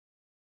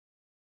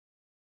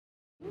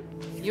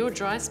Your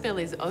dry spell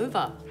is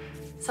over.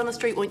 Summer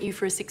Street want you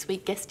for a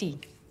 6-week guestie.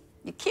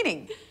 You're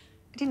kidding.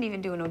 I didn't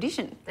even do an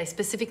audition. They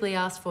specifically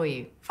asked for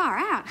you. Far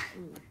out.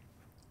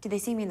 Did they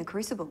see me in the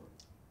Crucible?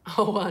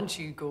 Oh, aren't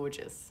you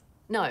gorgeous?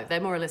 No, they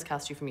more or less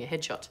cast you from your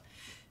headshot.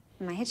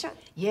 My headshot?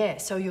 Yeah,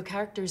 so your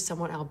character is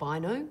somewhat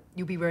albino.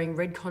 You'll be wearing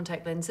red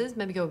contact lenses,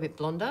 maybe go a bit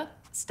blonder.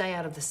 Stay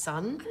out of the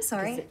sun. I'm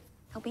sorry.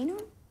 Albino?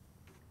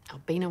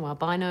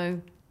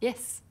 Albino.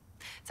 Yes.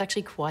 It's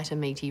actually quite a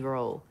meaty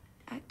role.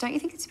 Don't you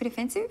think it's a bit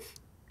offensive?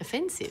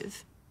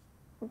 Offensive?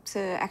 To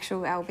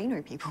actual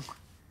albino people.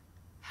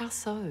 How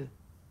so?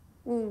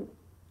 Well,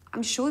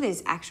 I'm sure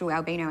there's actual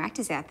albino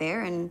actors out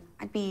there and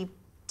I'd be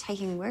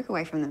taking work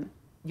away from them.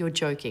 You're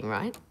joking,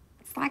 right?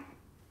 It's like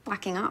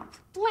blacking up.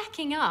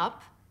 Blacking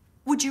up?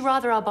 Would you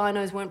rather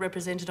albinos weren't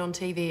represented on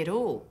TV at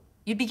all?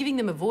 You'd be giving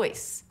them a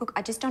voice. Look,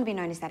 I just don't want to be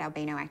known as that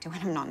albino actor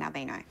when I'm not an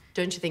albino.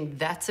 Don't you think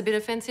that's a bit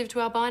offensive to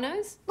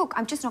albinos? Look,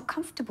 I'm just not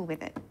comfortable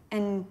with it.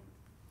 And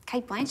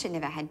Kate Blanchett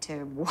never had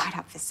to white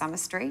up for Summer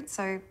Street,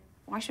 so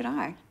why should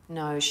I?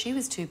 No, she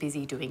was too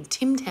busy doing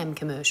Tim Tam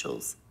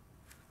commercials.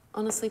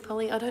 Honestly,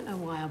 Polly, I don't know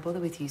why I bother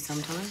with you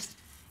sometimes.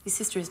 Your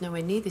sister is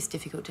nowhere near this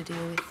difficult to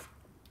deal with.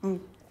 Well,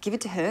 give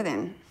it to her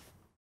then.